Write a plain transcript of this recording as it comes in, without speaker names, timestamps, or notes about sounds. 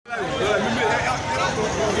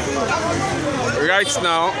Right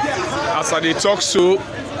now, as I talk so,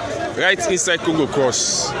 right inside Congo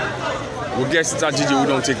Cross, we get tragedy will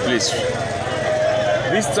don't take place.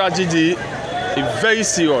 This tragedy is very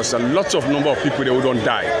serious. A lot of number of people they will don't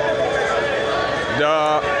die.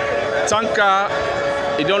 The tanker,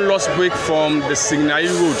 it don't lost break from the Signal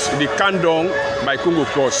road, the Kandong by Congo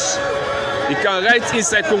Cross. You can right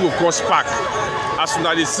inside Congo Cross Park, as soon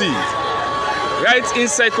as they see. Right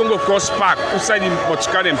inside Congo Cross Park, outside the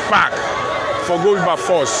Mochikaden Park, for go river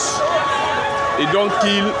force. They don't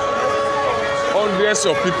kill hundreds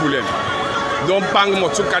of people them. Don't bang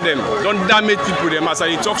motoka them. Don't damage people them. As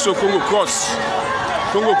I talk so Congo Cross.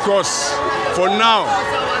 Congo Cross. For now,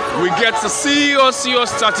 we get a serious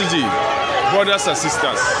strategy, brothers and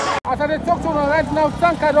sisters. As I talk to them right now,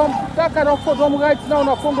 tanker don't put them right now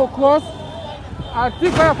on Congo Cross. I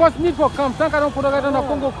think fire force need for come. Tanker don't put them right on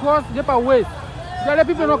Congo Cross. They are waste. The other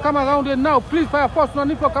people don't come around there now. Please, fire force no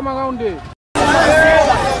need for come around there.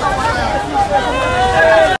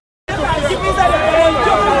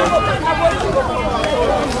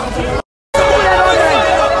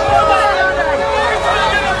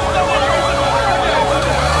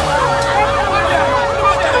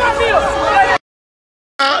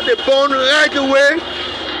 They born right away.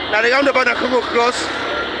 Now they round about the Congo Cross.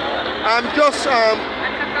 I'm just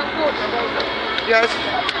yes,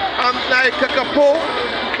 I'm like Kakapo.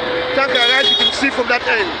 Tanker right, you can see from that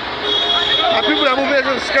end. And people are moving as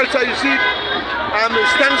a skelter. You see, a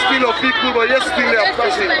standstill of people, but yet still they are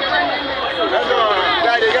passing. You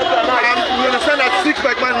understand that 6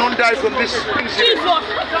 bike man don't die from this incident. You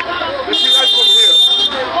see right from here.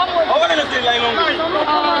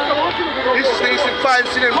 This is the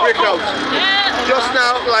incident breakout. Just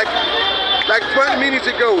now, like 20 minutes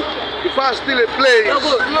ago, the fire still a blaze.